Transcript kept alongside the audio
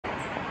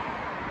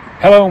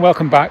Hello and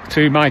welcome back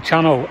to my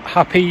channel.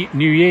 Happy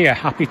New Year,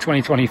 happy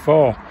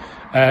 2024.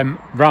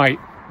 Right,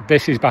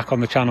 this is back on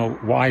the channel.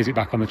 Why is it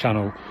back on the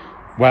channel?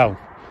 Well,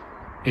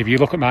 if you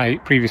look at my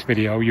previous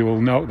video, you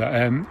will note that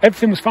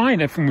everything was fine.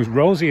 Everything was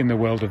rosy in the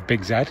world of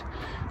Big Z.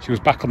 She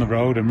was back on the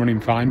road and running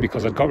fine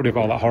because I'd got rid of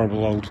all that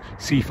horrible old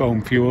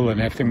seafoam fuel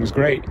and everything was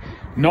great.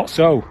 Not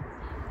so.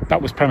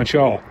 That was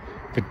premature.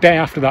 The day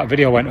after that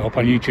video went up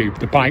on YouTube,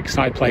 the bike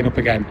started playing up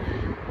again.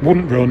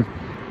 Wouldn't run,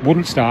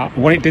 wouldn't start.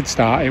 When it did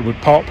start, it would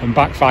pop and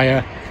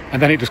backfire,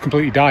 and then it just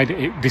completely died.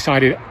 It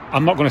decided,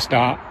 I'm not going to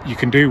start, you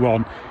can do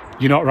one,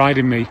 you're not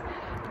riding me.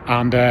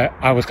 And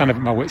I was kind of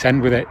at my wit's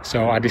end with it,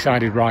 so I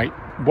decided, right,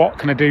 what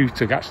can I do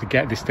to actually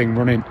get this thing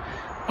running?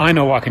 I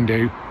know what I can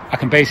do. I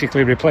can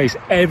basically replace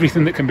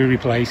everything that can be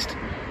replaced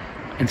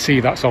and see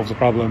if that solves the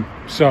problem.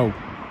 So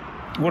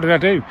what did I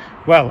do?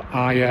 Well,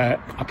 I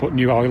put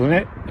new oil in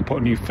it, I put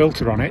a new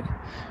filter on it,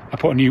 I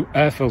put a new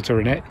air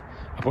filter in it,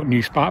 I put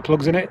new spark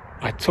plugs in it,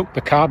 I took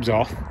the carbs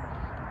off.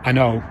 I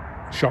know,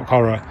 shock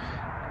horror.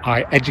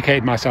 I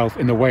educated myself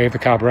in the way of the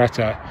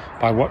carburetor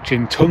by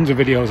watching tons of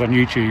videos on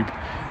YouTube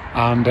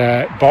and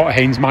bought a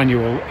Haynes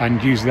manual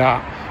and used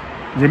that.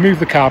 Removed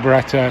the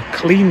carburetor,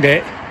 cleaned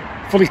it,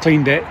 fully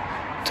cleaned it,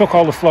 took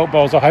all the float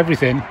balls off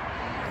everything,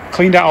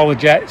 cleaned out all the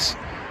jets,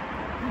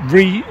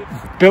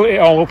 rebuilt it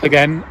all up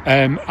again,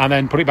 and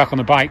then put it back on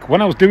the bike.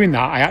 When I was doing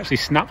that, I actually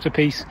snapped a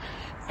piece.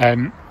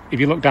 If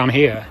you look down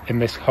here in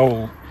this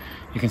hole,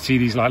 you can see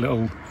these like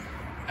little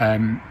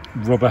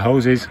rubber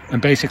hoses,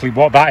 and basically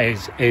what that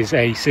is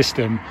a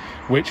system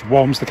which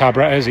warms the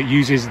carburetors. It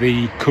uses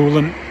the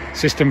coolant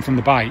system from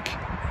the bike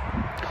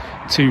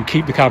to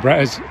keep the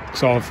carburetors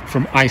sort of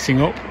from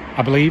icing up,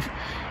 I believe.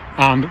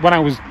 And when I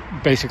was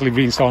basically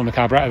reinstalling the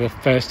carburetor the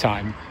first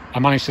time, I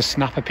managed to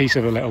snap a piece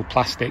of a little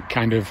plastic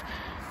kind of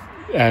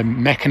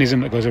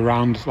mechanism that goes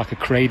around, like a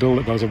cradle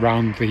that goes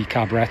around the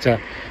carburetor.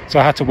 So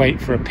I had to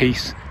wait for a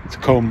piece to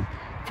come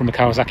from a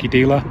Kawasaki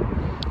dealer.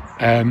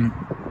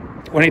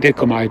 When it did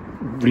come, I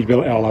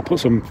rebuilt it all. I put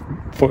some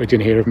footage in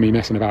here of me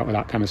messing about with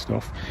that kind of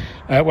stuff.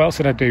 What else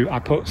did I do? I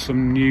put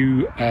some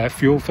new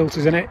fuel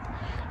filters in it,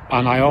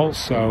 and I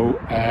also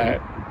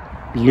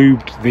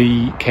lubed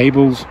the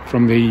cables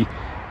from the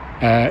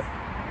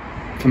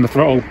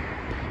throttle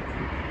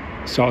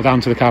sort of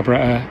down to the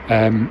carburetor.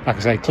 Like I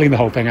say, clean the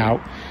whole thing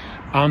out,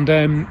 and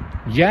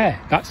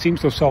yeah, that seems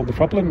to have solved the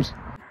problems.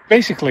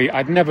 Basically,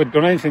 I'd never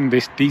done anything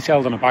this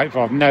detailed on a bike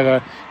before. I've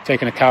never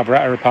taken a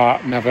carburetor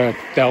apart, never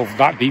delved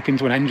that deep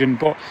into an engine,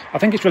 but I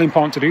think it's really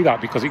important to do that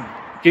because it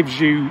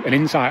gives you an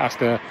insight as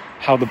to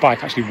how the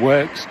bike actually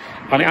works,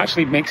 and it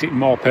actually makes it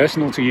more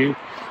personal to you.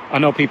 I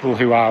know people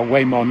who are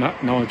way more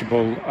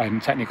knowledgeable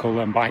and technical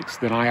on bikes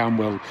than I am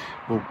will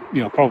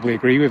probably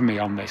agree with me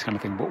on this kind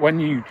of thing. But when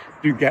you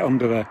do get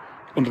under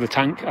the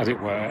tank, as it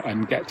were,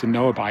 and get to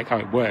know a bike, how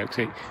it works,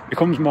 it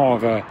becomes more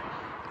of a,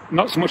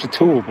 not so much a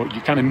tool, but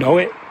you kind of know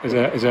it as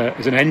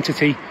an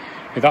entity,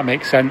 if that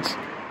makes sense.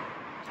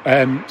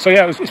 So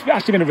yeah, it's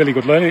actually been a really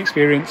good learning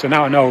experience. And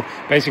now I know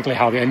basically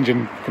how the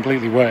engine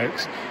completely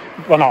works.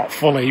 Well, not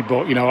fully,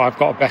 but I've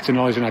got a better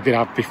knowledge than I did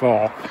have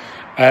before.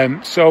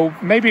 So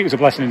maybe it was a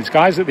blessing in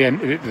disguise that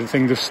the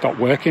thing just stopped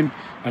working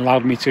and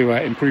allowed me to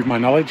improve my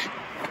knowledge.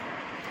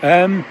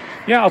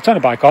 Yeah, I'll turn the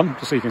bike on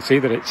just so you can see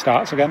that it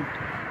starts again.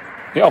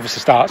 It obviously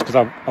starts because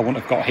I wouldn't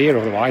have got here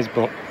otherwise,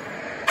 but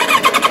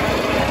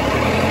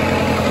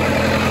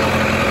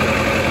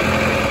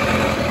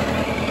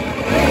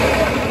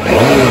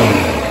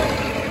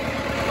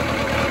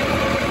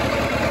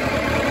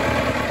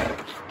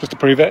just to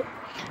prove it.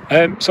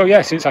 So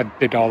yeah, since I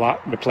did all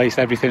that, replaced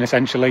everything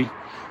essentially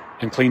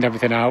and cleaned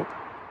everything out,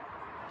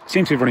 it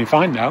seems to be running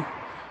fine now.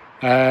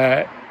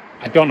 I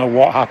don't know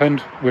what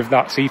happened with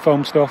that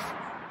seafoam stuff.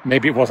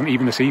 Maybe it wasn't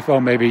even the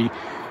seafoam, maybe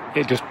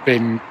it just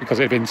been because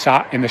it had been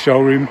sat in the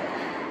showroom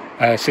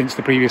since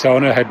the previous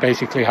owner had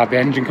basically had the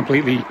engine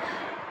completely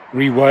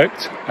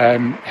reworked.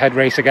 Head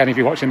race again, if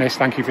you're watching this,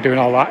 thank you for doing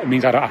all that. It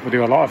means I don't have to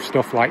do a lot of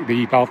stuff like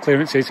the valve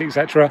clearances,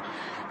 etc.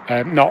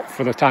 Not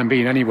for the time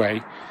being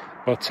anyway.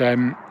 But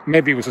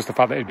maybe it was just the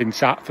fact that it had been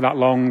sat for that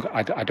long.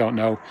 I don't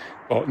know.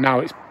 But now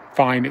it's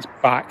fine, it's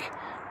back,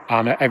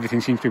 and everything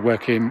seems to be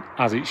working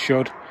as it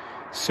should.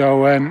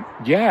 So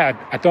yeah,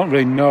 I don't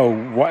really know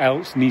what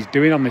else needs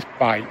doing on this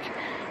bike.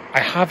 I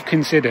have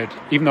considered,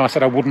 even though I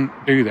said I wouldn't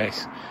do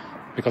this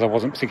because I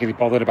wasn't particularly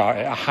bothered about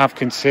it, I have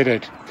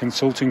considered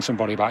consulting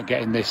somebody about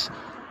getting this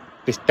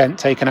dent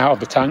taken out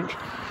of the tank.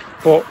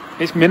 But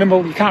it's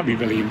minimal, you can't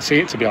really even see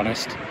it, to be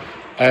honest.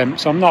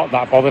 So I'm not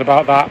that bothered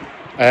about that.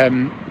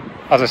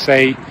 As I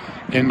say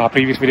in my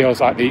previous videos,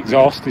 like the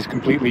exhaust is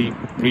completely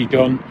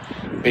redone.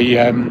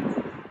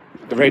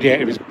 The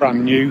radiator is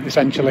brand new,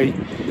 essentially.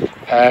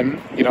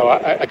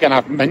 Again,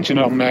 I've mentioned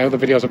on my other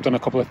videos, I've done a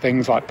couple of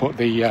things like put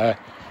the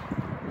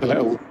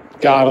little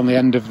guard on the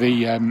end of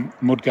the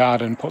mud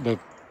guard and put the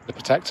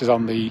protectors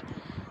on the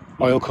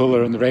oil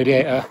cooler and the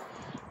radiator.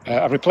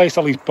 I've replaced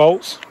all these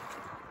bolts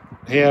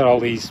here, all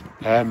these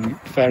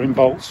fairing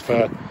bolts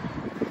for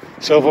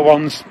silver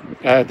ones.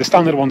 The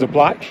standard ones are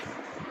black.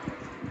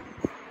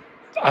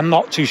 I'm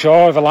not too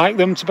sure if I like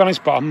them, to be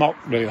honest, but I'm not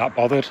really that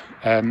bothered.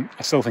 I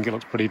still think it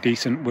looks pretty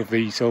decent with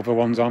the silver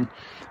ones on.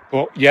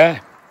 But yeah,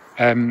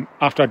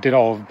 after I did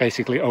all of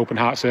basically open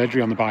heart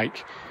surgery on the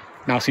bike,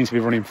 now seems to be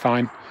running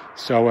fine.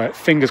 So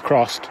fingers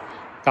crossed,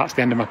 that's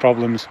the end of my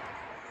problems.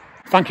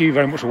 Thank you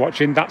very much for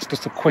watching. That's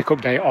just a quick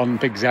update on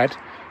Big Z.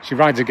 She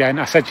rides again.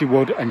 I said she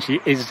would, and she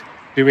is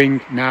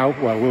doing now.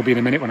 Well, will be in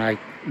a minute when I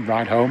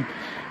ride home.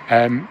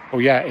 But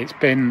yeah, it's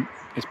been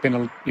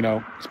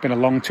a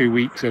long 2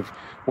 weeks of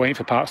waiting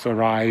for parts to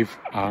arrive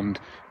and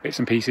bits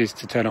and pieces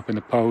to turn up in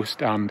the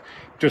post, and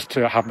just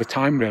to have the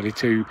time really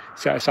to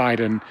set aside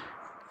and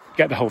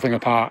get the whole thing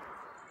apart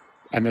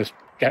and just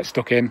get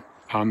stuck in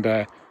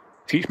and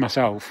teach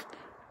myself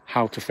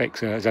how to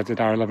fix a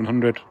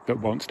ZZR1100 that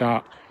won't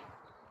start.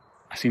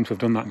 I seem to have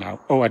done that now.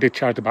 Oh, I did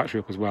charge the battery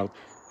up as well.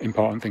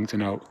 Important thing to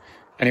note.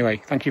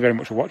 Anyway, thank you very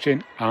much for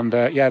watching. And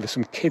yeah, there's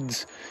some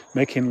kids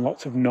making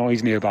lots of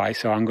noise nearby,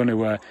 so I'm going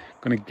to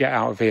get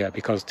out of here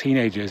because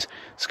teenagers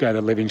scare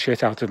the living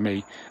shit out of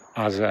me,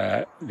 as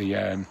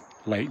the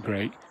late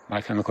great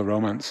My Chemical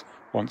Romance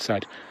once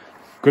said.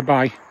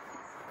 Goodbye.